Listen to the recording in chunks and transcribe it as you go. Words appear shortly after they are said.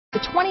The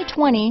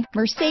 2020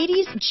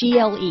 Mercedes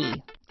GLE.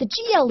 The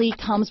GLE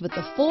comes with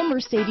the full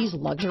Mercedes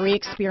luxury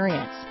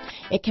experience.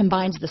 It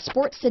combines the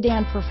sports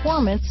sedan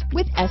performance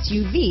with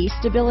SUV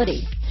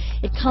stability.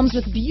 It comes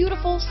with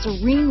beautiful,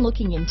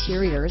 serene-looking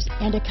interiors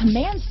and a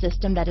command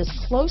system that is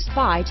close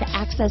by to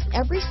access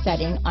every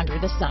setting under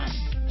the sun.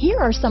 Here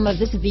are some of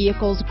this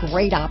vehicle's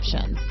great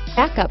options: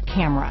 backup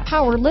camera,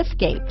 power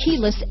liftgate,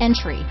 keyless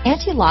entry,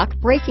 anti-lock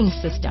braking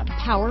system,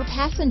 power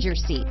passenger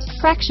seat,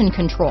 traction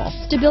control,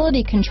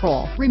 stability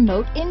control,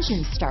 remote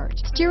engine start,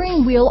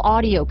 steering wheel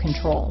audio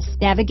controls,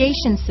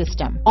 navigation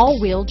system,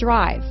 all-wheel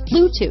drive,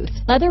 Bluetooth,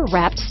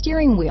 leather-wrapped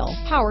steering wheel,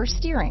 power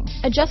steering,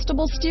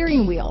 adjustable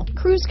steering wheel,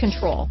 cruise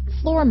control,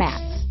 floor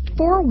mats,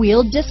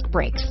 four-wheel disc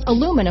brakes,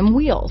 aluminum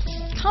wheels.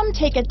 Come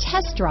take a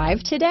test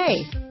drive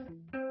today.